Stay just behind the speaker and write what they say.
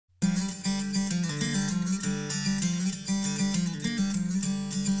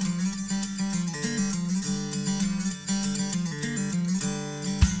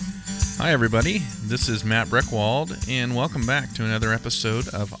Hi everybody, this is Matt Breckwald, and welcome back to another episode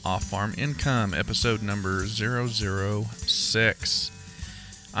of Off-Farm Income, episode number 006.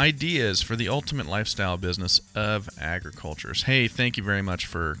 Ideas for the ultimate lifestyle business of agriculture. Hey, thank you very much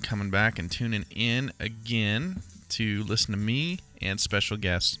for coming back and tuning in again to listen to me and special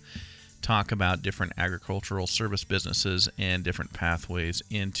guests talk about different agricultural service businesses and different pathways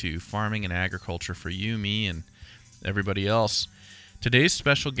into farming and agriculture for you, me, and everybody else. Today's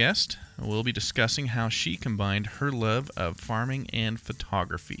special guest will be discussing how she combined her love of farming and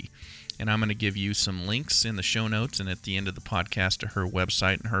photography. And I'm going to give you some links in the show notes and at the end of the podcast to her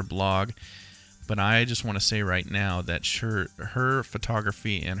website and her blog. But I just want to say right now that her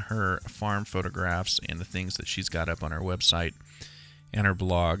photography and her farm photographs and the things that she's got up on her website and her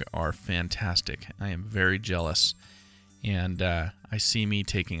blog are fantastic. I am very jealous. And I see me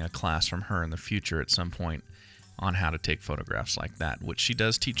taking a class from her in the future at some point on how to take photographs like that, which she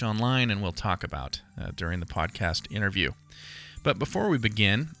does teach online and we'll talk about during the podcast interview. But before we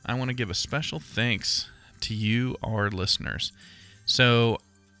begin, I want to give a special thanks to you, our listeners. So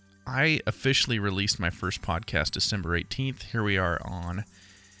I officially released my first podcast December 18th. Here we are on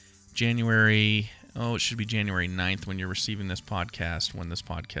it should be January 9th when you're receiving this podcast, when this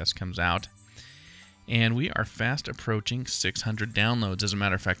podcast comes out. And we are fast approaching 600 downloads. As a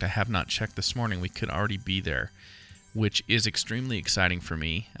matter of fact, I have not checked this morning. We could already be there, which is extremely exciting for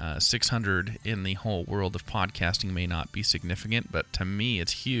me. 600 in the whole world of podcasting may not be significant, but to me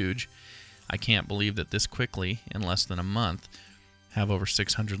it's huge. I can't believe that this quickly, in less than a month, have over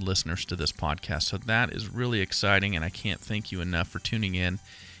 600 listeners to this podcast. So that is really exciting, and I can't thank you enough for tuning in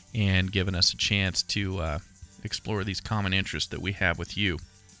and giving us a chance to explore these common interests that we have with you.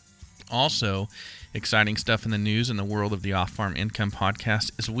 Also, exciting stuff in the news in the world of the Off-Farm Income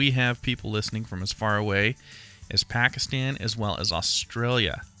podcast is we have people listening from as far away as Pakistan as well as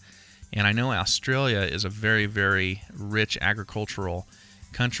Australia. And I know Australia is a very, very rich agricultural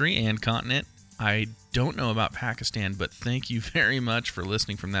country and continent. I don't know about Pakistan, but thank you very much for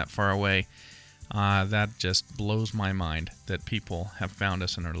listening from that far away. That just blows my mind that people have found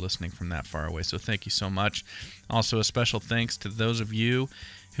us and are listening from that far away. So thank you so much. Also, a special thanks to those of you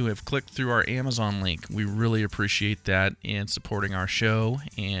who have clicked through our Amazon link. We really appreciate that in supporting our show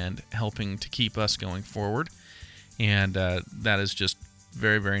and helping to keep us going forward. And that is just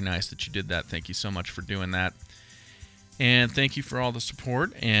very, very nice that you did that. Thank you so much for doing that. And thank you for all the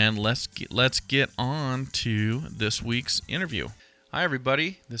support. And let's get on to this week's interview. Hi,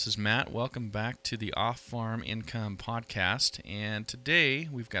 everybody. This is Matt. Welcome back to the Off-Farm Income podcast. And today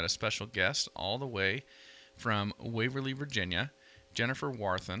we've got a special guest all the way from Waverly, Virginia, Jennifer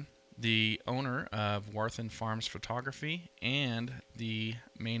Warthan, the owner of Warthan Farms Photography and the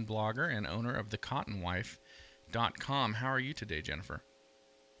main blogger and owner of thecottonwife.com. How are you today, Jennifer?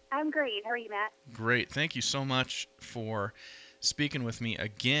 I'm great. How are you, Matt? Great. Thank you so much for speaking with me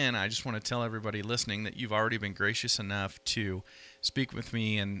again. I just want to tell everybody listening that you've already been gracious enough to speak with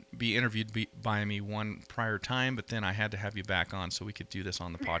me and be interviewed by me one prior time, but then I had to have you back on so we could do this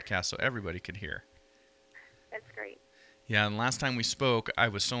on the podcast so everybody could hear. That's great. Yeah, and last time we spoke, I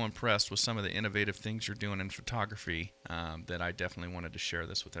was so impressed with some of the innovative things you're doing in photography that I definitely wanted to share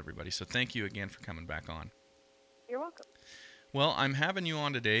this with everybody. So thank you again for coming back on. You're welcome. Well, I'm having you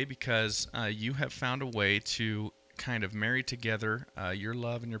on today because you have found a way to kind of marry together your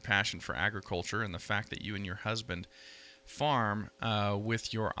love and your passion for agriculture and the fact that you and your husband farm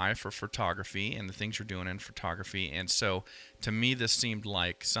with your eye for photography and the things you're doing in photography. And so to me, this seemed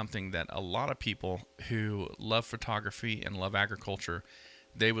like something that a lot of people who love photography and love agriculture,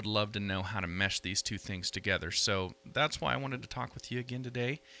 they would love to know how to mesh these two things together. So that's why I wanted to talk with you again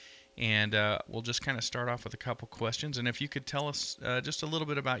today. And we'll just kind of start off with a couple questions. And if you could tell us just a little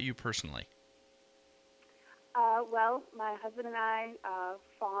bit about you personally. Well, my husband and I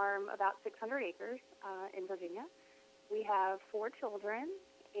farm about 600 acres in Virginia. We have 4 children,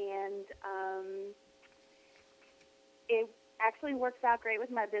 and it actually works out great with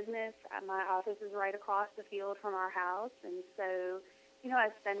my business. My office is right across the field from our house, and so, I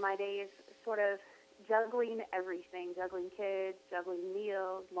spend my days sort of juggling everything, juggling kids, juggling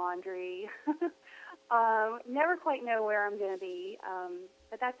meals, laundry. Never quite know where I'm going to be,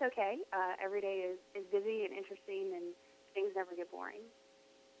 but that's okay. Every day is busy and interesting, and things never get boring.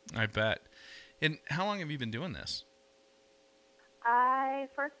 I bet. And how long have you been doing this? I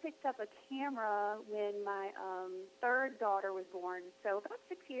first picked up a camera when my third daughter was born, so about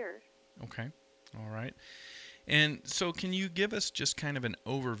 6 years. Okay. All right. And so can you give us just kind of an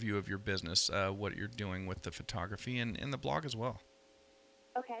overview of your business, what you're doing with the photography and the blog as well?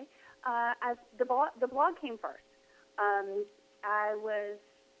 Okay. The blog came first. I was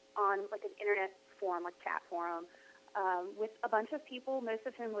on like an internet forum, like chat forum, with a bunch of people, most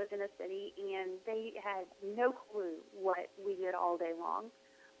of whom lived in a city, and they had no clue what we did all day long.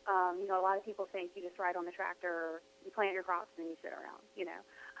 A lot of people think you just ride on the tractor, you plant your crops, and you sit around.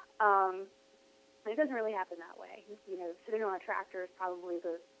 It doesn't really happen that way. Sitting on a tractor is probably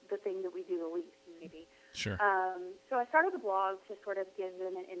the thing that we do the least, maybe. Sure. So I started the blog to sort of give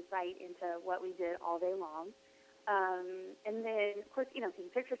them an insight into what we did all day long. And then, of course, taking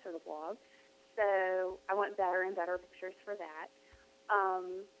pictures for the blog. So I want better and better pictures for that.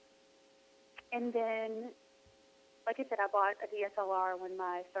 And then, like I said, I bought a DSLR when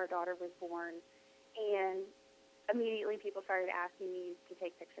my third daughter was born. And immediately people started asking me to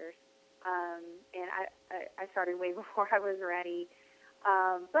take pictures. And I started way before I was ready.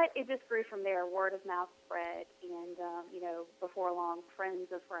 But it just grew from there. Word of mouth spread. And, before long,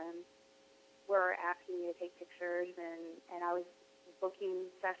 friends of friends were asking me to take pictures. And I was booking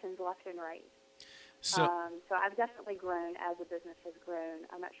sessions left and right. So I've definitely grown as the business has grown.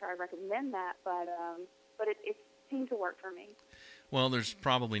 I'm not sure I recommend that, but it seemed to work for me. Well, there's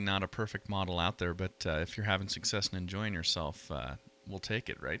probably not a perfect model out there, but if you're having success and enjoying yourself, we'll take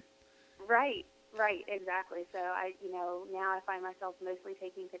it, right? Right, exactly. So now I find myself mostly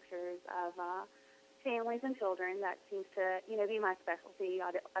taking pictures of families and children. That seems to, be my specialty.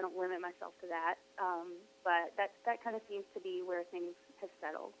 I don't limit myself to that, but that kind of seems to be where things have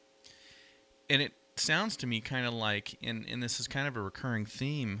settled. And it sounds to me kind of like, and this is kind of a recurring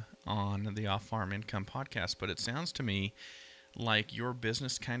theme on the Off-Farm Income podcast, but it sounds to me like your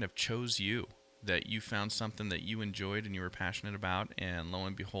business kind of chose you, that you found something that you enjoyed and you were passionate about, and lo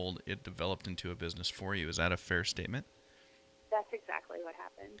and behold, it developed into a business for you. Is that a fair statement? That's exactly what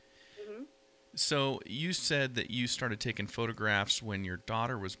happened. Mm-hmm. So you said that you started taking photographs when your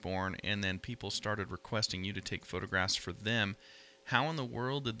daughter was born, and then people started requesting you to take photographs for them. How in the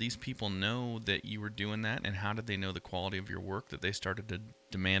world did these people know that you were doing that, and how did they know the quality of your work that they started to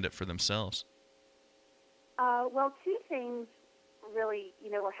demand it for themselves? Well, two things really,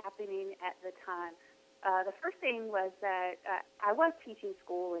 were happening at the time. The first thing was that I was teaching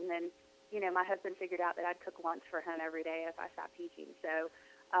school, and then, my husband figured out that I'd cook lunch for him every day if I stopped teaching. So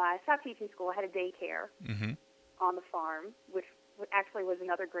I stopped teaching school. I had a daycare on the farm, which actually was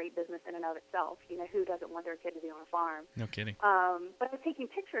another great business in and of itself. Who doesn't want their kid to be on a farm? No kidding. But I was taking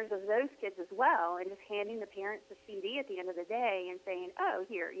pictures of those kids as well, and just handing the parents the CD at the end of the day and saying, oh,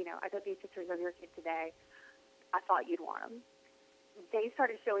 here, I took these pictures of your kid today. I thought you'd want them. They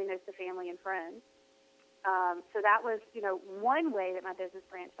started showing those to family and friends. So that was, one way that my business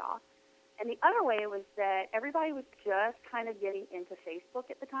branched off. And the other way was that everybody was just kind of getting into Facebook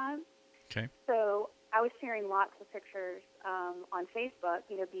at the time. Okay. So I was sharing lots of pictures on Facebook,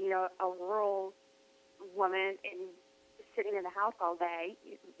 being a rural woman and sitting in the house all day,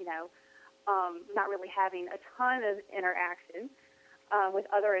 not really having a ton of interaction with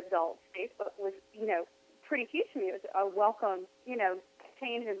other adults. Facebook was, pretty huge to me. It was a welcome,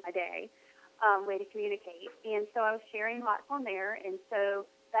 change in my day, way to communicate. And so I was sharing lots on there. And so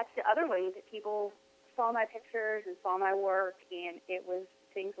that's the other way that people saw my pictures and saw my work, and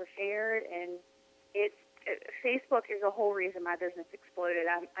things were shared, and Facebook is the whole reason my business exploded.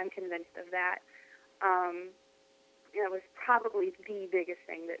 I'm convinced of that. It was probably the biggest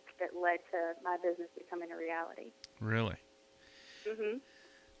thing that led to my business becoming a reality. Really? Mm-hmm.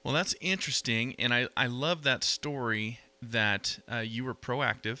 Well, that's interesting, and I love that story that you were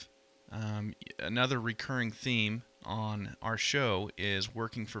proactive. Another recurring theme on our show is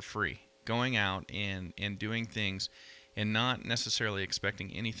working for free, going out and doing things and not necessarily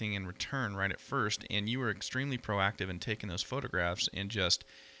expecting anything in return right at first. And you were extremely proactive in taking those photographs and just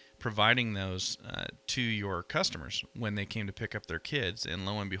providing those to your customers when they came to pick up their kids. And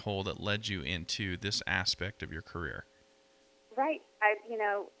lo and behold, it led you into this aspect of your career. Right. I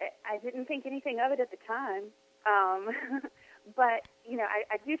didn't think anything of it at the time. But,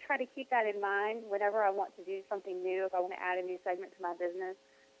 I do try to keep that in mind whenever I want to do something new, if I want to add a new segment to my business,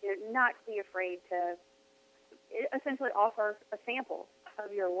 not to be afraid to essentially offer a sample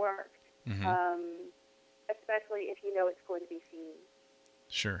of your work, especially if you know it's going to be seen.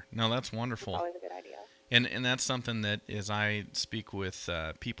 Sure. No, that's wonderful. It's always a good idea. And that's something that as I speak with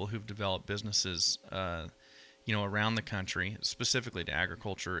people who've developed businesses, around the country, specifically to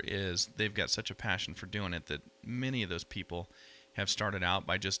agriculture, is they've got such a passion for doing it that many of those people have started out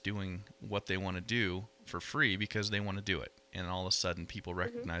by just doing what they want to do for free because they want to do it. And all of a sudden people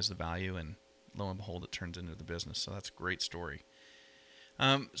recognize the value, and lo and behold, it turns into the business. So that's a great story.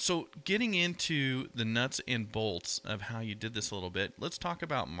 So getting into the nuts and bolts of how you did this a little bit, let's talk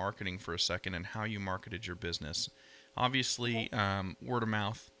about marketing for a second and how you marketed your business. Obviously, word of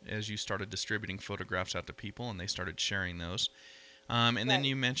mouth as you started distributing photographs out to people and they started sharing those. And then Right.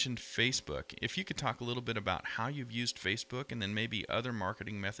 you mentioned Facebook. If you could talk a little bit about how you've used Facebook and then maybe other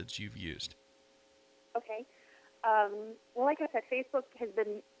marketing methods you've used. Okay. Well, like I said, Facebook has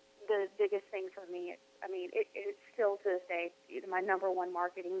been the biggest thing for me. It's still to this day my number one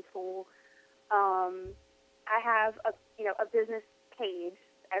marketing tool. I have a business page,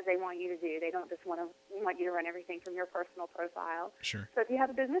 as they want you to do. They don't just want you to run everything from your personal profile. Sure. So if you have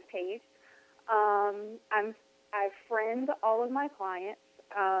a business page, I friend all of my clients,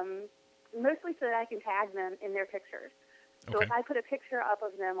 mostly so that I can tag them in their pictures. So Okay. if I put a picture up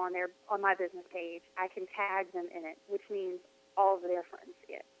of them on my business page, I can tag them in it, which means all of their friends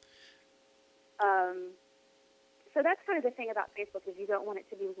see it. So that's kind of the thing about Facebook is you don't want it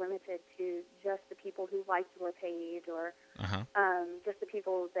to be limited to just the people who like your page or Uh-huh. just the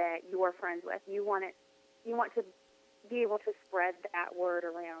people that you're friends with. You want to be able to spread that word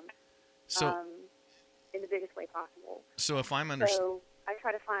around So, in the biggest way possible. so if I'm So I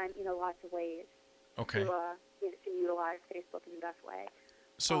try to find lots of ways okay. to utilize Facebook in the best way.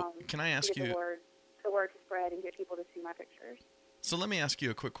 So can I To ask get you? the word to spread and get people to see my pictures. So let me ask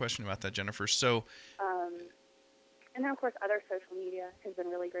you a quick question about that, Jennifer. So, And then, of course, other social media has been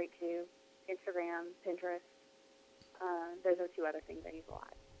really great, too. Instagram, Pinterest. Those are two other things I use a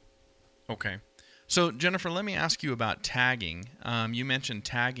lot. okay. So, Jennifer, let me ask you about tagging. You mentioned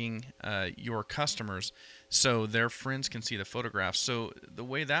tagging your customers so their friends can see the photographs. So the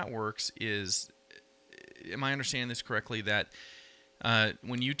way that works is, am I understanding this correctly, that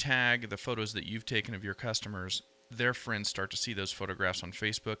when you tag the photos that you've taken of your customers, their friends start to see those photographs on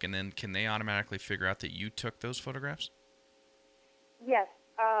Facebook, and then can they automatically figure out that you took those photographs? Yes.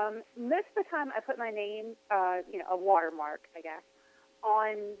 Most of the time I put my name, a watermark, I guess,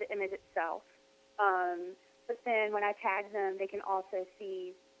 on the image itself. But then when I tag them, they can also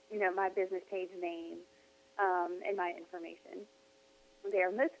see, my business page name and my information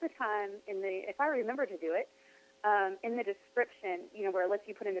there. Most of the time, if I remember to do it, in the description, where it lets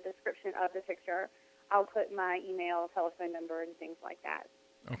you put in the description of the picture, I'll put my email, telephone number, and things like that.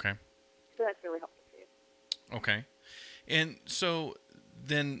 Okay. So that's really helpful too. Okay. And so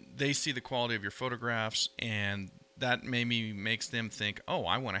then they see the quality of your photographs, and that maybe makes them think, oh,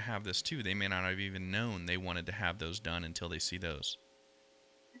 I want to have this too. They may not have even known they wanted to have those done until they see those.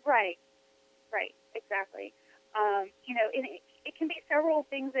 Right. Right. Exactly. And it can be several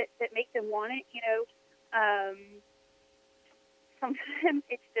things that make them want it. Sometimes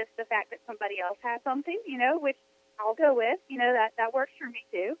it's just the fact that somebody else has something, which I'll go with. That works for me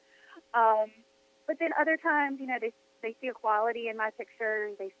too. But then other times, they see a quality in my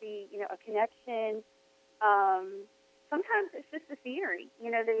pictures. They see, a connection. Sometimes it's just the scenery.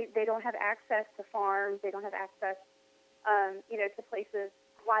 They don't have access to farms. They don't have access, to places,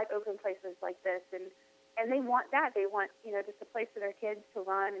 wide open places like this. And they want that. They want, just a place for their kids to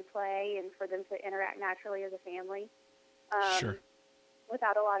run and play and for them to interact naturally as a family. Sure.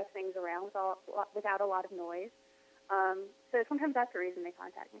 Without a lot of things around, without a lot of noise. So sometimes that's the reason they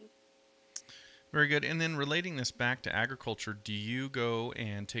contact me. Very good. And then relating this back to agriculture, do you go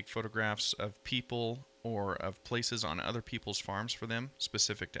and take photographs of people or of places on other people's farms for them,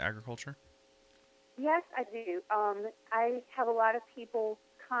 specific to agriculture? Yes, I do. I have a lot of people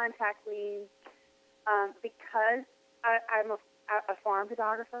contact me because I'm a farm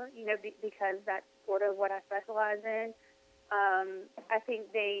photographer, because that's sort of what I specialize in. I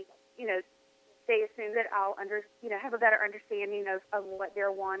think they assume that I'll have a better understanding of what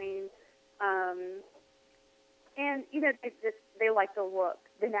they're wanting. And, they like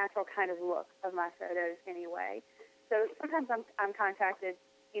the natural kind of look of my photos anyway. So sometimes I'm contacted,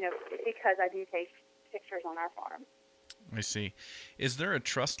 because I do take pictures on our farm. I see. Is there a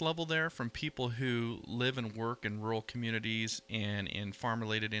trust level there from people who live and work in rural communities and in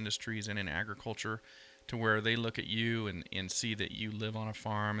farm-related industries and in agriculture to where they look at you and see that you live on a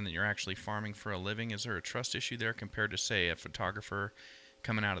farm and that you're actually farming for a living? Is there a trust issue there compared to, say, a photographer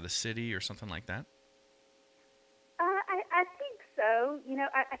coming out of the city or something like that? I think so.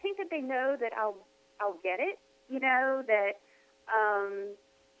 I think that they know that I'll get it.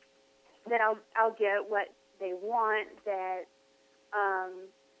 That I'll get what they want. That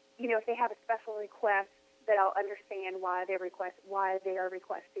if they have a special request, that I'll understand why they are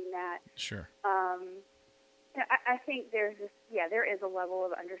requesting that. Sure. I think there is a level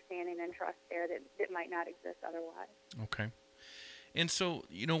of understanding and trust there that might not exist otherwise. Okay. And so,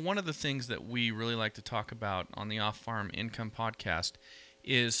 one of the things that we really like to talk about on the Off-Farm Income podcast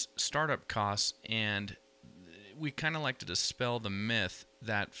is startup costs. And we kind of like to dispel the myth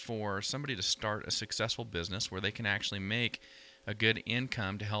that for somebody to start a successful business where they can actually make a good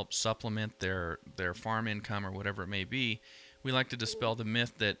income to help supplement their farm income or whatever it may be, we like to dispel the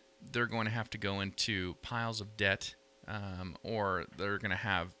myth that they're going to have to go into piles of debt, or they're going to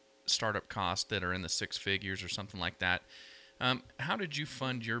have startup costs that are in the six figures or something like that. How did you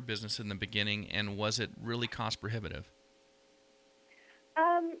fund your business in the beginning, and was it really cost prohibitive?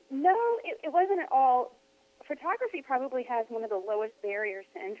 No, it wasn't at all. Photography probably has one of the lowest barriers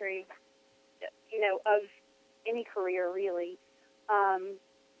to entry, of any career, really.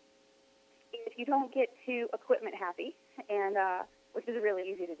 If you don't get too equipment happy, and which is really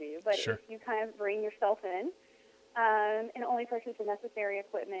easy to do, but Sure. if you kind of bring yourself in and only purchase the necessary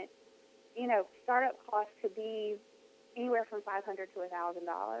equipment, startup costs could be anywhere from $500 to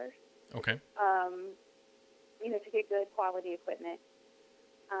 $1,000. Okay. To get good quality equipment.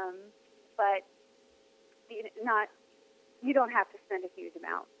 But you don't have to spend a huge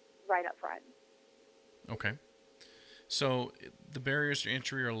amount right up front. Okay. So the barriers to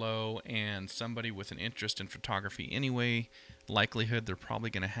entry are low, and somebody with an interest in photography anyway, likelihood they're probably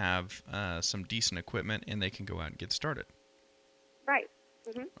going to have some decent equipment, and they can go out and get started. Right.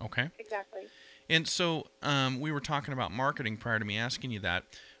 Mm-hmm. Okay. Exactly. And so we were talking about marketing prior to me asking you that.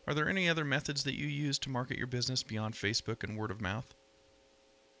 Are there any other methods that you use to market your business beyond Facebook and word of mouth?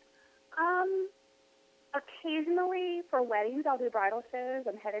 Occasionally for weddings, I'll do bridal shows.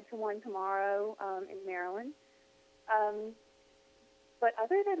 I'm headed to one tomorrow in Maryland. But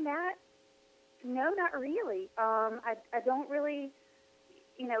other than that, no, not really. I don't really,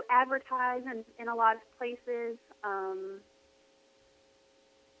 advertise in a lot of places.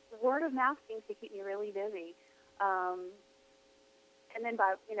 Word of mouth seems to keep me really busy. And then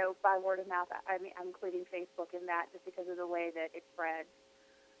by word of mouth, I'm including Facebook in that just because of the way that it spreads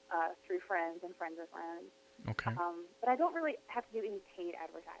through friends and friends of friends. Okay. But I don't really have to do any paid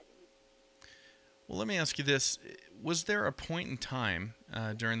advertising. Well, let me ask you this. Was there a point in time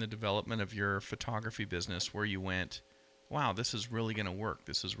during the development of your photography business where you went, wow, this is really going to work.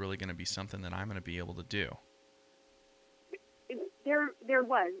 This is really going to be something that I'm going to be able to do? There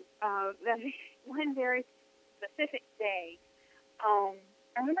was. One very specific day, I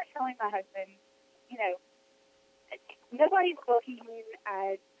remember telling my husband, nobody's booking.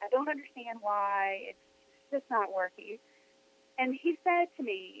 I don't understand why. It's just not working. And he said to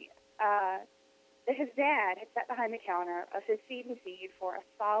me that his dad had sat behind the counter of his feed and feed for a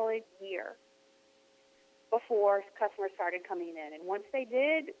solid year before customers started coming in. And once they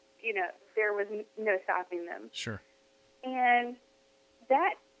did, there was no stopping them. Sure. And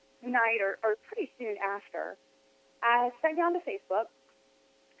that night or pretty soon after, I sat down to Facebook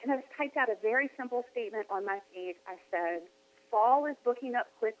and I just typed out a very simple statement on my feed. I said, fall is booking up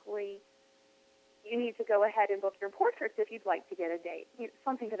quickly. You need to go ahead and book your portraits if you'd like to get a date.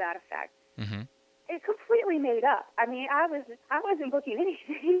 Something to that effect. Mm-hmm. It completely made up. I mean, I wasn't booking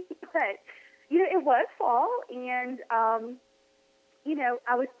anything, but, it was fall, and,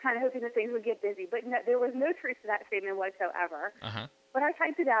 I was kind of hoping that things would get busy. But no, there was no truth to that statement whatsoever. Uh-huh. But I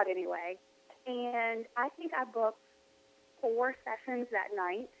typed it out anyway. And I think I booked 4 sessions that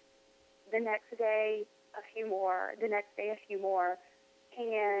night. The next day, a few more. The next day, a few more.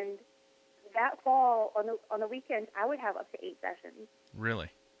 And that fall, on the weekends, I would have up to 8 sessions. Really?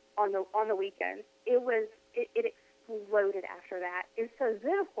 On the weekends. It exploded after that. And so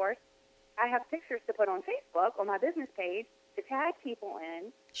then, of course, I have pictures to put on Facebook, on my business page, to tag people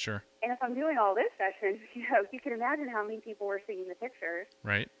in. Sure. And if I'm doing all this sessions, you can imagine how many people were seeing the pictures.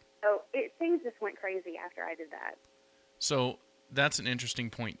 Right. So things just went crazy after I did that. So that's an interesting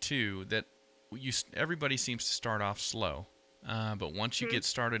point, too, that everybody seems to start off slow. But once you get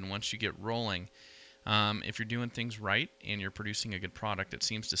started and once you get rolling, if you're doing things right and you're producing a good product, it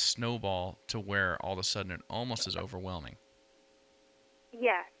seems to snowball to where all of a sudden it almost is overwhelming.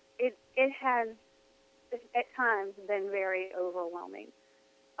 Yes, it has at times been very overwhelming.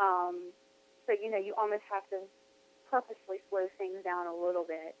 So, you almost have to purposely slow things down a little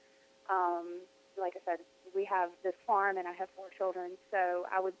bit. Like I said, we have this farm and I have 4 children, so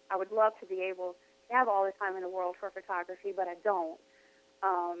I would love to be able to have all the time in the world for photography, but I don't.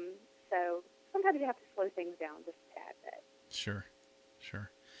 So sometimes you have to slow things down just a tad bit.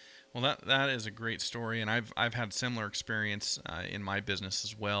 Sure. Well, that is a great story, and I've had similar experience in my business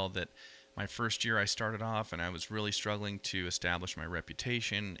as well. That my first year I started off, and I was really struggling to establish my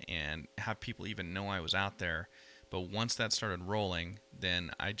reputation and have people even know I was out there. But once that started rolling,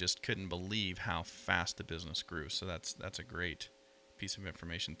 then I just couldn't believe how fast the business grew. So that's a great piece of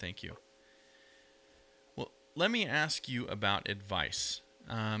information. Thank you. Well, let me ask you about advice.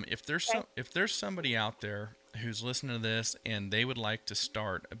 If there's somebody out there who's listening to this and they would like to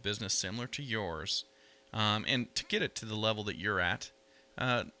start a business similar to yours, and to get it to the level that you're at,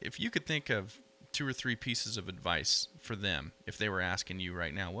 if you could think of 2 or 3 pieces of advice for them, if they were asking you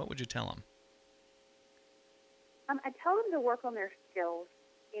right now, what would you tell them? I tell them to work on their skills,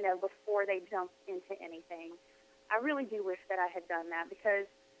 before they jump into anything. I really do wish that I had done that because,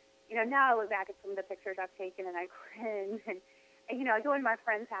 now I look back at some of the pictures I've taken and I cringe and I go in my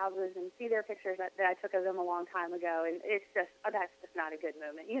friends' houses and see their pictures that I took of them a long time ago, and it's just, that's just not a good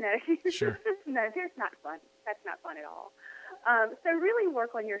moment, Sure. No, it's not fun. That's not fun at all. So really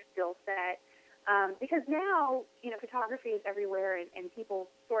work on your skill set because now, photography is everywhere and people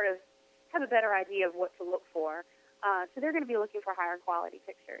sort of have a better idea of what to look for. So they're going to be looking for higher quality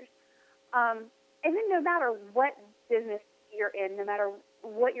pictures. And then no matter what business you're in, no matter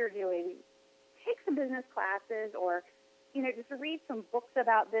what you're doing, take some business classes or, just read some books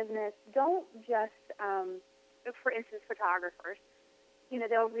about business. Don't just, for instance, photographers,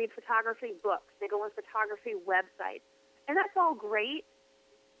 they'll read photography books. They go on photography websites. And that's all great.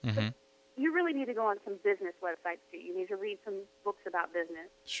 Mm-hmm. But you really need to go on some business websites too. You need to read some books about business.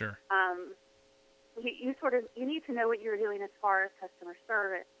 Sure. You need to know what you're doing as far as customer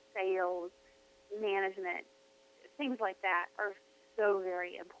service, sales, management, things like that are so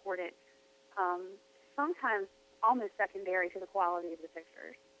very important. Sometimes almost secondary to the quality of the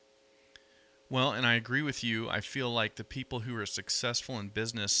pictures. Well, and I agree with you. I feel like the people who are successful in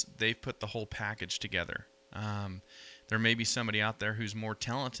business, they've put the whole package together. There may be somebody out there who's more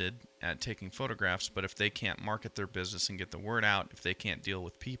talented at taking photographs, but if they can't market their business and get the word out, if they can't deal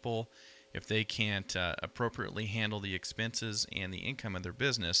with people, if they can't appropriately handle the expenses and the income of their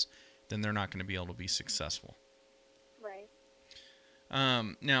business, then they're not going to be able to be successful. Right.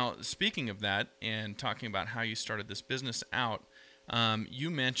 Now, speaking of that and talking about how you started this business out, you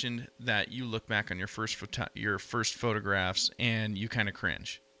mentioned that you look back on your first photographs and you kind of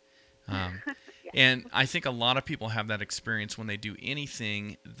cringe. Yeah. And I think a lot of people have that experience when they do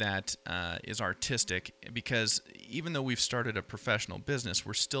anything that is artistic, because even though we've started a professional business,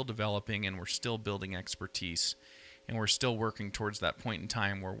 we're still developing and we're still building expertise, and we're still working towards that point in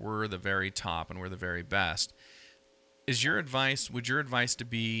time where we're the very top and we're the very best. Would your advice to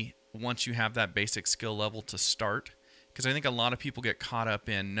be, once you have that basic skill level, to start? Because I think a lot of people get caught up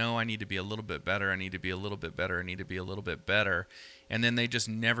in, no, I need to be a little bit better, I need to be a little bit better, I need to be a little bit better. And then they just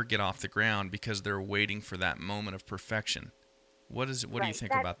never get off the ground because they're waiting for that moment of perfection. What do you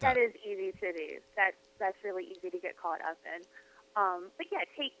think about that? That is easy to do. That's really easy to get caught up in. But yeah,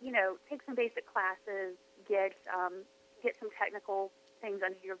 take some basic classes, get some technical things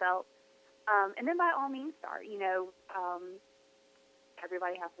under your belt, and then by all means start.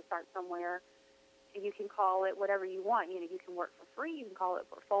 Everybody has to start somewhere. You can call it whatever you want. You can work for free. You can call it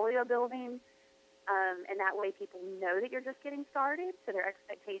portfolio building. And that way people know that you're just getting started, so their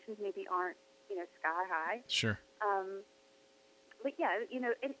expectations maybe aren't, sky high. Sure. But yeah,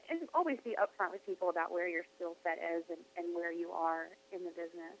 and always be upfront with people about where your skill set is and where you are in the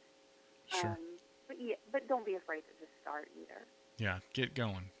business. Sure. But don't be afraid to just start either. Yeah, get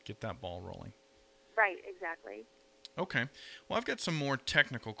going. Get that ball rolling. Right, exactly. Okay. Well, I've got some more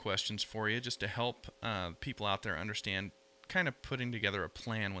technical questions for you just to help people out there understand kind of putting together a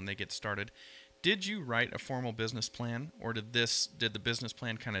plan when they get started. Did you write a formal business plan, or did the business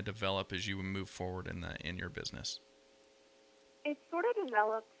plan kind of develop as you move forward in your business? It sort of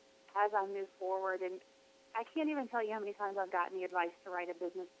developed as I moved forward, and I can't even tell you how many times I've gotten the advice to write a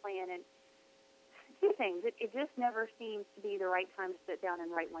business plan. And two things, it just never seems to be the right time to sit down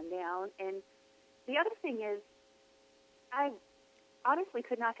and write one down. And the other thing is, I honestly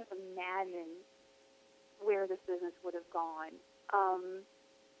could not have imagined where this business would have gone.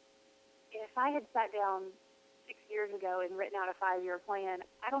 If I had sat down 6 years ago and written out a 5-year plan,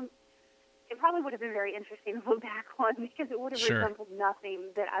 it probably would have been very interesting to look back on because it would have resembled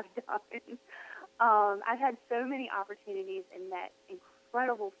nothing that I've done. I've had so many opportunities and met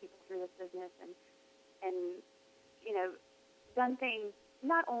incredible people through this business and done things,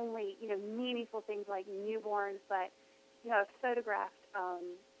 not only, meaningful things like newborns, but, I've photographed,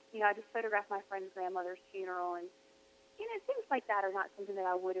 I just photographed my friend's grandmother's funeral, and, things like that are not something that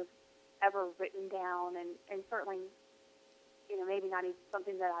I would have ever written down, and certainly, maybe not even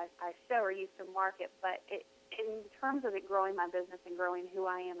something that I show or used to market, but in terms of it growing my business and growing who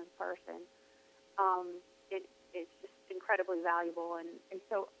I am as a person, it's just incredibly valuable, and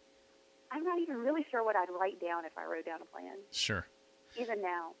so I'm not even really sure what I'd write down if I wrote down a plan. Sure. Even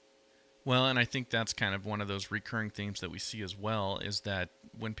now. Well, and I think that's kind of one of those recurring themes that we see as well, is that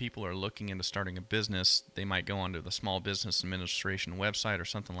when people are looking into starting a business, they might go onto the Small Business Administration website or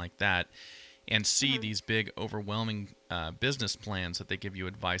something like that, and see these big, overwhelming business plans that they give you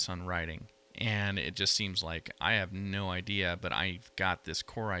advice on writing. And it just seems like I have no idea, but I've got this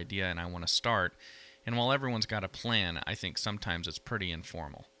core idea and I want to start. And while everyone's got a plan, I think sometimes it's pretty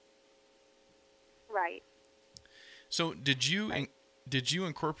informal. Right. So did you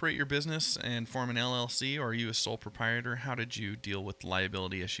incorporate your business and form an LLC, or are you a sole proprietor? How did you deal with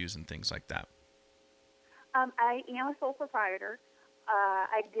liability issues and things like that? I am a sole proprietor.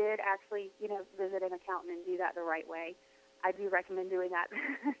 I did actually, visit an accountant and do that the right way. I do recommend doing that,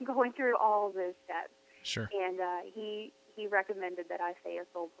 going through all those steps. Sure. And he recommended that I stay a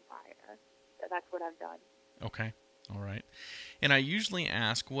sole proprietor. So that's what I've done. Okay. All right. And I usually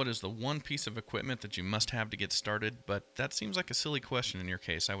ask, what is the one piece of equipment that you must have to get started? But that seems like a silly question in your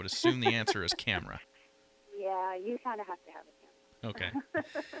case. I would assume the answer is camera. Yeah, you kind of have to have a camera. Okay.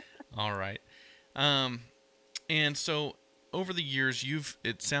 All right. And so over the years,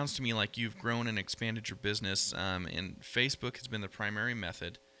 it sounds to me like you've grown and expanded your business, and Facebook has been the primary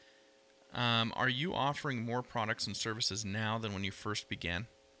method. Are you offering more products and services now than when you first began?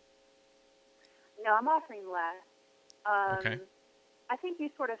 No, I'm offering less. Okay. I think you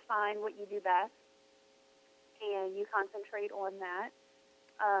sort of find what you do best, and you concentrate on that.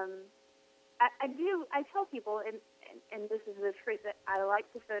 I tell people, and this is the truth, that I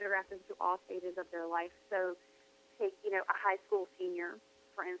like to photograph them through all stages of their life. So take, a high school senior,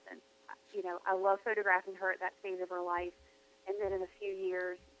 for instance. I love photographing her at that stage of her life, and then in a few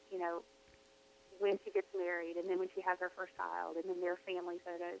years, when she gets married, and then when she has her first child, and then their family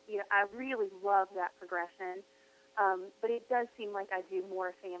photos. I really love that progression. But it does seem like I do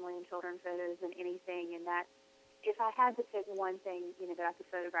more family and children photos than anything, and that if I had to pick one thing, that I could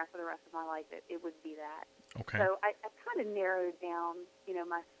photograph for the rest of my life, it would be that. Okay. So I kind of narrowed down,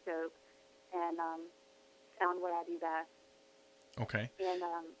 my scope and found what I do best. Okay. And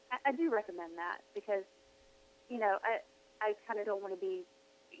I do recommend that because, I kind of don't want to be,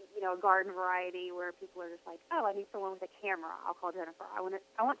 a garden variety where people are just like, oh, I need someone with a camera. I'll call Jennifer. I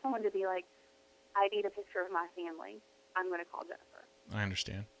want someone to be like, I need a picture of my family. I'm going to call Jennifer. I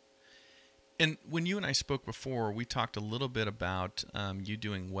understand. And when you and I spoke before, we talked a little bit about you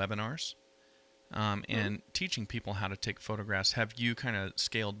doing webinars and teaching people how to take photographs. Have you kind of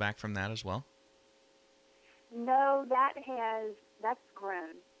scaled back from that as well? No, that's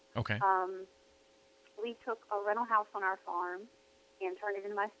grown. Okay. We took a rental house on our farm and turned it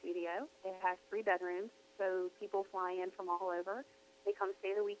into my studio. It has 3 bedrooms, so people fly in from all over. They come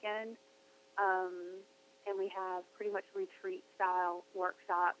stay the weekend. And we have pretty much retreat-style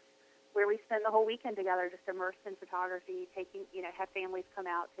workshops where we spend the whole weekend together just immersed in photography, have families come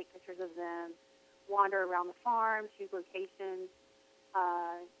out, take pictures of them, wander around the farm, choose locations,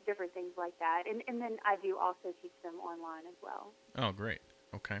 different things like that. And then I do also teach them online as well. Oh, great.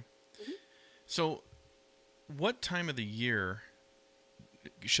 Okay. Mm-hmm. So what time of the year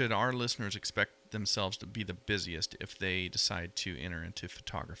should our listeners expect themselves to be the busiest if they decide to enter into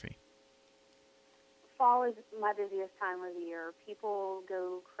photography? Fall is my busiest time of the year. People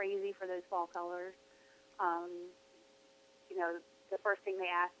go crazy for those fall colors. The first thing they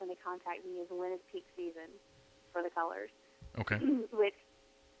ask when they contact me is, when is peak season for the colors? Okay. Which,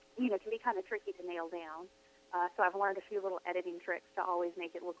 can be kind of tricky to nail down. So I've learned a few little editing tricks to always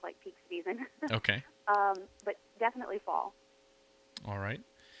make it look like peak season. Okay. But definitely fall. All right.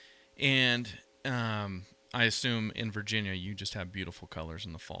 And I assume in Virginia you just have beautiful colors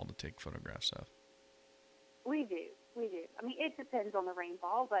in the fall to take photographs of. We do. I mean, it depends on the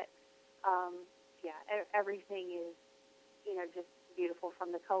rainfall, but everything is, just beautiful,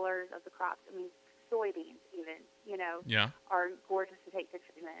 from the colors of the crops. I mean, soybeans even, are gorgeous to take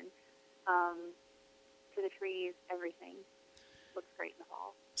pictures in. To the trees, everything looks great in the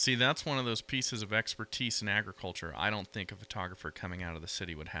fall. See, that's one of those pieces of expertise in agriculture I don't think a photographer coming out of the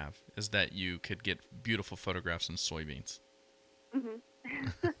city would have, is that you could get beautiful photographs in soybeans.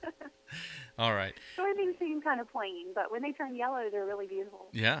 Mm-hmm. All right. Soybeans seem kind of plain, but when they turn yellow, they're really beautiful.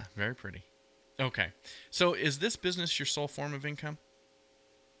 Yeah, very pretty. Okay. So is this business your sole form of income?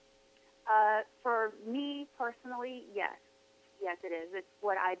 For me personally, yes. Yes, it is. It's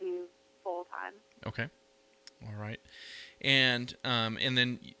what I do full time. Okay. All right. And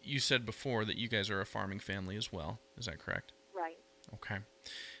then you said before that you guys are a farming family as well. Is that correct? Right. Okay.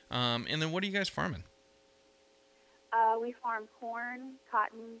 And then what are you guys farming? We farm corn,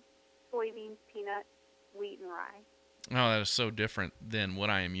 cotton, soybeans, peanuts, wheat, and rye. Oh, that is so different than what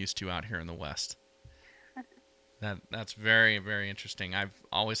I am used to out here in the West. That's very, very interesting. I've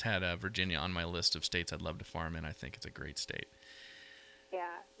always had Virginia on my list of states I'd love to farm in. I think it's a great state.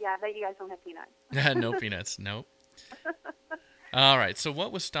 Yeah, I bet you guys don't have peanuts. No peanuts, nope. All right. So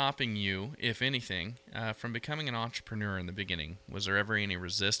what was stopping you, if anything, from becoming an entrepreneur in the beginning? Was there ever any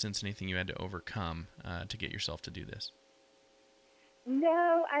resistance, anything you had to overcome to get yourself to do this?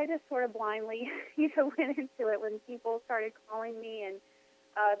 No, I just sort of blindly, went into it when people started calling me and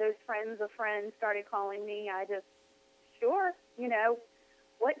those friends of friends started calling me. I just, sure,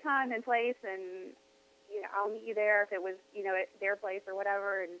 what time and place, and, I'll meet you there if it was, at their place or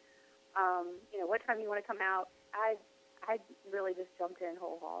whatever, and, what time you want to come out. I really just jumped in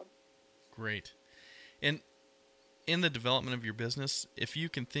whole hog. Great. And in the development of your business, if you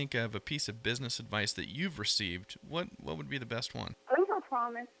can think of a piece of business advice that you've received, what would be the best one? Under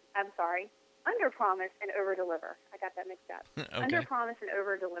promise and over deliver. I got that mixed up. Okay. Under promise and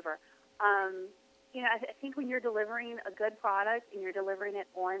over deliver. I think when you're delivering a good product and you're delivering it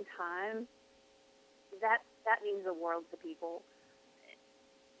on time, that means the world to people.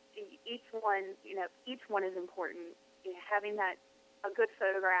 Each one is important. Having a good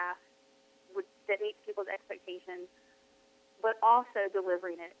photograph that meets people's expectations, but also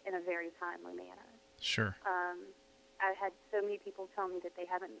delivering it in a very timely manner. Sure. I've had so many people tell me that they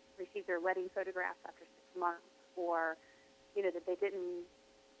haven't received their wedding photographs after 6 months, or, that they didn't.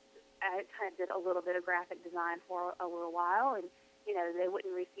 I kind of did a little bit of graphic design for a little while, and, they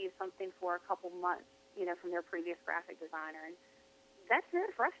wouldn't receive something for a couple months, from their previous graphic designer. And that's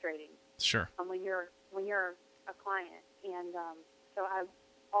very frustrating. Sure. When you're a client. And so I've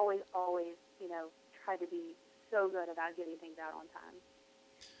always, tried to be so good about getting things out on time.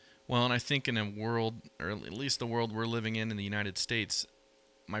 Well, and I think in a world, or at least the world we're living in the United States,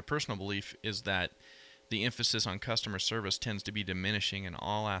 my personal belief is that the emphasis on customer service tends to be diminishing in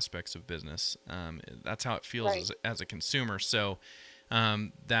all aspects of business. That's how it feels Right. as a consumer. So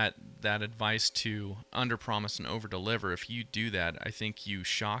that advice to underpromise and overdeliver, if you do that, I think you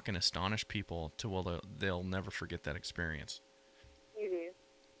shock and astonish people they'll never forget that experience. You do.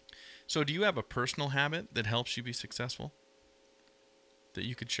 So do you have a personal habit that helps you be successful that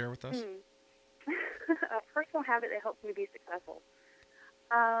you could share with us? A personal habit that helps me be successful.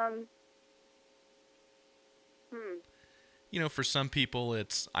 For some people,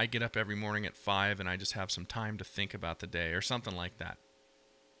 it's I get up every morning at 5 and I just have some time to think about the day or something like that.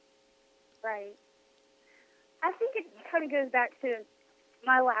 Right. I think it kind of goes back to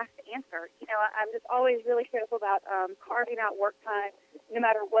my last answer. I'm just always really careful about carving out work time, no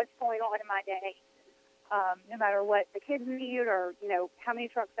matter what's going on in my day, no matter what the kids need or, how many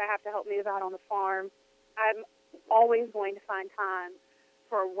trucks I have to help move out on the farm. I'm always going to find time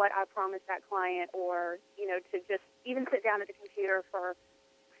for what I promised that client, or, to just even sit down at the computer for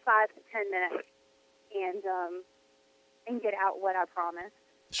 5 to 10 minutes and get out what I promised.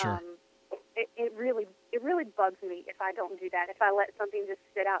 Sure. It really bugs me if I don't do that. If I let something just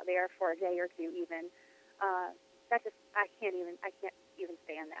sit out there for a day or two, even I can't even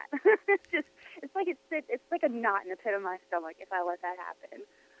stand that. it's like a knot in the pit of my stomach if I let that happen.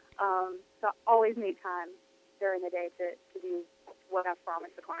 So I always make time during the day to do what I've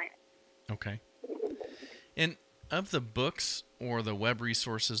promised the client. Okay. And of the books or the web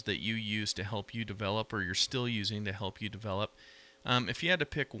resources that you use to help you develop, or you're still using to help you develop, if you had to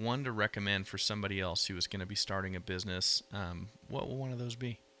pick one to recommend for somebody else who is going to be starting a business, what will one of those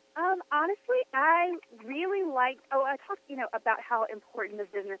be? Honestly, I really I talked, about how important the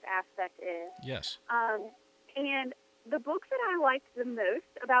business aspect is. Yes. And the books that I liked the most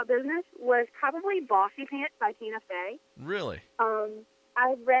about business was probably Bossy Pants by Tina Fey. Really?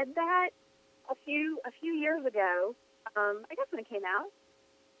 I read that a few years ago, I guess when it came out,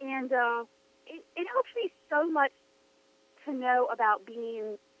 and it helped me so much to know about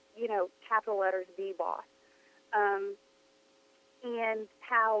being, capital letters B boss, and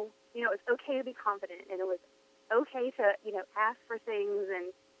how, it's okay to be confident, and it was okay to, ask for things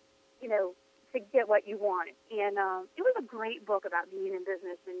and, to get what you want. And it was a great book about being in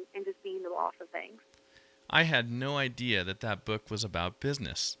business and just being the boss of things. I had no idea that book was about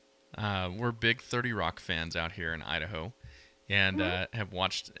business. We're big 30 Rock fans out here in Idaho, and have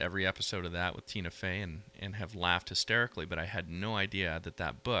watched every episode of that with Tina Fey and have laughed hysterically, but I had no idea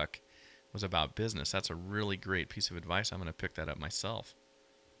that book was about business. That's a really great piece of advice. I'm going to pick that up myself.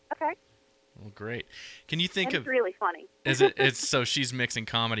 Okay. Well, great. Can you think It's really funny. It's so she's mixing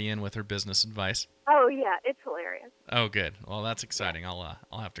comedy in with her business advice? Oh, yeah. It's hilarious. Oh, good. Well, that's exciting. I'll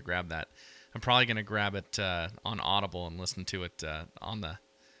have to grab that. I'm probably going to grab it on Audible and listen to it on the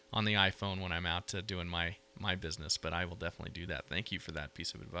iPhone when I'm out doing my business, but I will definitely do that. Thank you for that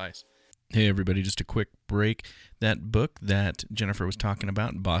piece of advice. Hey, everybody, just a quick break. That book that Jennifer was talking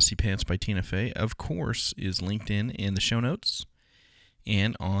about, Bossy Pants by Tina Fey, of course, is linked in the show notes.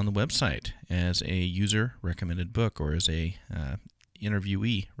 and on the website as a user recommended book or as a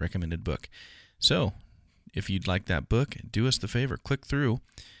interviewee recommended book. So if you'd like that book, do us the favor, click through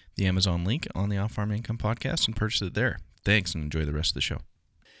the Amazon link on the Off-Farm Income Podcast and purchase it there. Thanks, and enjoy the rest of the show.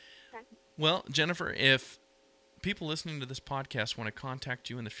 Okay. Well, Jennifer, if people listening to this podcast want to contact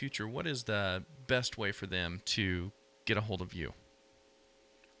you in the future, what is the best way for them to get a hold of you?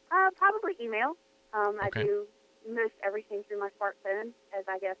 Probably email. Okay. I do most everything through my smartphone, as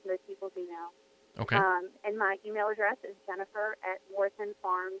I guess most people do now. Okay. And my email address is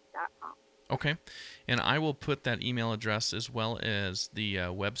jennifer@warthanfarms.com. Okay. And I will put that email address as well as the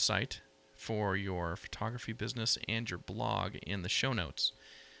website for your photography business and your blog in the show notes.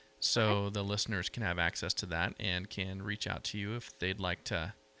 So the listeners can have access to that and can reach out to you if they'd like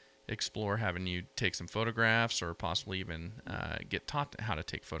to explore having you take some photographs or possibly even get taught how to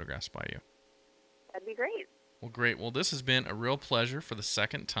take photographs by you. That'd be great. Well, great. Well, this has been a real pleasure for the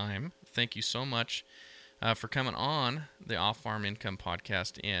second time. Thank you so much for coming on the Off-Farm Income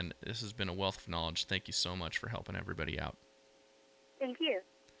Podcast, and this has been a wealth of knowledge. Thank you so much for helping everybody out. Thank you.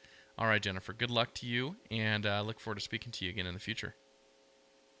 All right, Jennifer, good luck to you, and I look forward to speaking to you again in the future.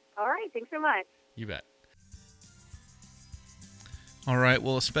 All right. Thanks so much. You bet. All right,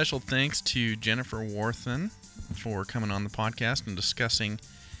 well, a special thanks to Jennifer Warthan for coming on the podcast and discussing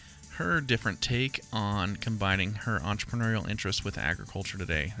her different take on combining her entrepreneurial interests with agriculture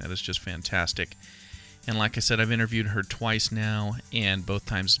today. That is just fantastic. And like I said, I've interviewed her twice now, and both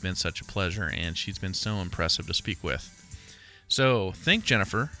times it's been such a pleasure, and she's been so impressive to speak with. So thank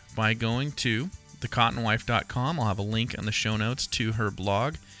Jennifer by going to thecottonwife.com. I'll have a link in the show notes to her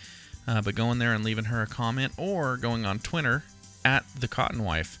blog, but going there and leaving her a comment or going on Twitter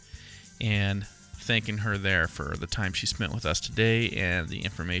 @thecottonwife and thanking her there for the time she spent with us today and the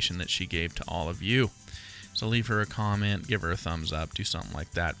information that she gave to all of you. So leave her a comment, give her a thumbs up, do something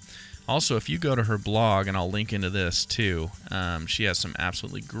like that. Also, if you go to her blog, and I'll link into this too, she has some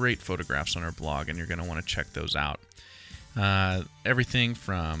absolutely great photographs on her blog, and you're going to want to check those out. Everything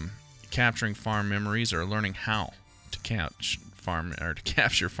from capturing farm memories or learning how to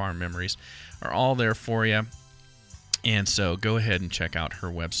capture farm memories are all there for you. And so go ahead and check out her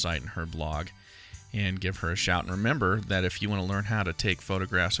website and her blog and give her a shout. And remember that if you want to learn how to take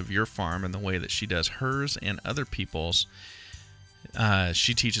photographs of your farm in the way that she does hers and other people's,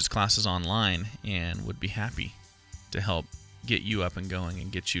 she teaches classes online and would be happy to help get you up and going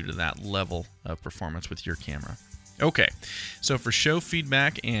and get you to that level of performance with your camera. Okay, so for show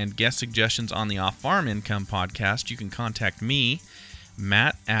feedback and guest suggestions on the Off-Farm Income Podcast, you can contact me,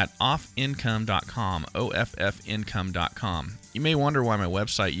 Matt, at offincome.com, offincome.com. You may wonder why my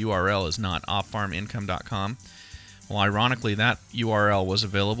website URL is not offfarmincome.com. Well, ironically, that URL was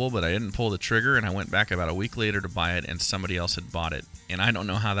available, but I didn't pull the trigger, and I went back about a week later to buy it, and somebody else had bought it. And I don't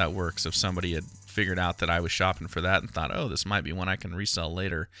know how that works, if somebody had figured out that I was shopping for that and thought, oh, this might be one I can resell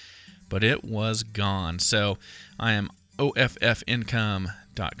later. But it was gone. So I am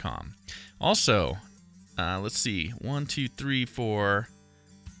offincome.com. Also, let's see, 1, 2, 3, 4,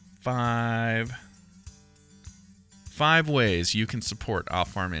 5 ways you can support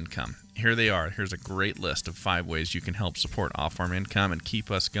Off-Farm Income. Here they are. Here's a great list of 5 ways you can help support Off-Farm Income and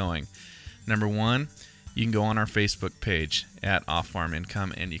keep us going. Number 1, you can go on our Facebook page at Off-Farm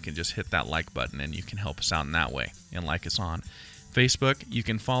Income, and you can just hit that like button, and you can help us out in that way and like us on Facebook. You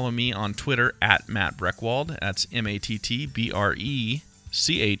can follow me on Twitter at Matt Breckwald. That's MattBreckwald,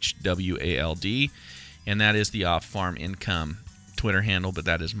 and that is the Off-Farm Income Twitter handle, but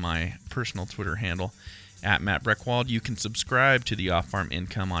that is my personal Twitter handle, at Matt Breckwald. You can subscribe to the Off-Farm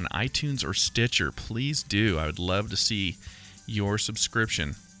Income on iTunes or Stitcher. Please do. I would love to see your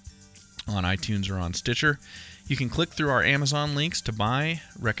subscription on iTunes or on Stitcher. You can click through our Amazon links to buy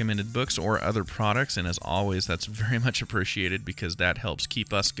recommended books or other products, and as always, that's very much appreciated because that helps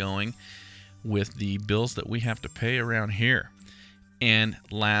keep us going with the bills that we have to pay around here. And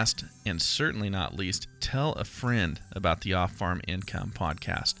last, and certainly not least, tell a friend about the Off-Farm Income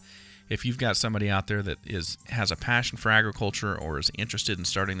Podcast. If you've got somebody out there that has a passion for agriculture or is interested in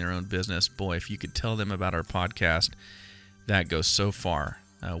starting their own business, boy, if you could tell them about our podcast, that goes so far.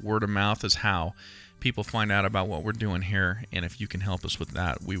 Word of mouth is how people find out about what we're doing here, and if you can help us with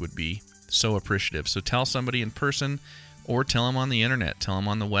that, we would be so appreciative. So tell somebody in person or tell them on the internet, tell them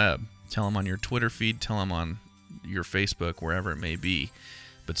on the web, tell them on your Twitter feed, tell them on your Facebook, wherever it may be.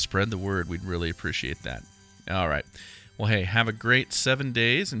 But spread the word. We'd really appreciate that. All right. Well, hey, have a great 7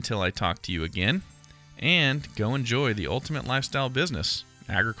 days until I talk to you again, and go enjoy the ultimate lifestyle business,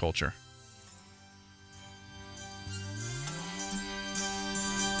 agriculture.